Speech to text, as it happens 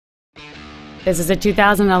This is a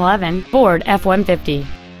 2011 Ford F-150.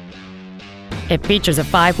 It features a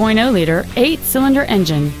 5.0-liter 8-cylinder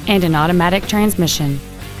engine and an automatic transmission.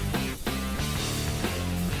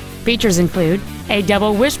 Features include a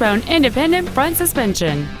double wishbone independent front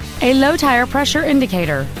suspension, a low tire pressure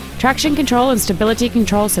indicator, traction control and stability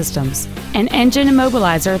control systems, an engine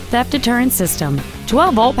immobilizer theft deterrent system,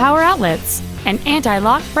 12-volt power outlets, an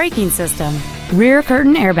anti-lock braking system, rear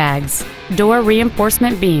curtain airbags, door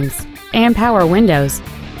reinforcement beams, and power windows.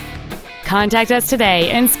 Contact us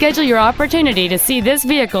today and schedule your opportunity to see this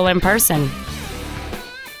vehicle in person.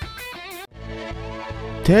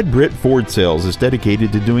 Ted Britt Ford Sales is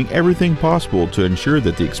dedicated to doing everything possible to ensure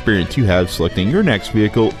that the experience you have selecting your next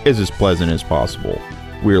vehicle is as pleasant as possible.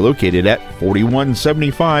 We are located at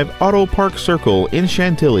 4175 Auto Park Circle in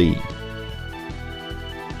Chantilly.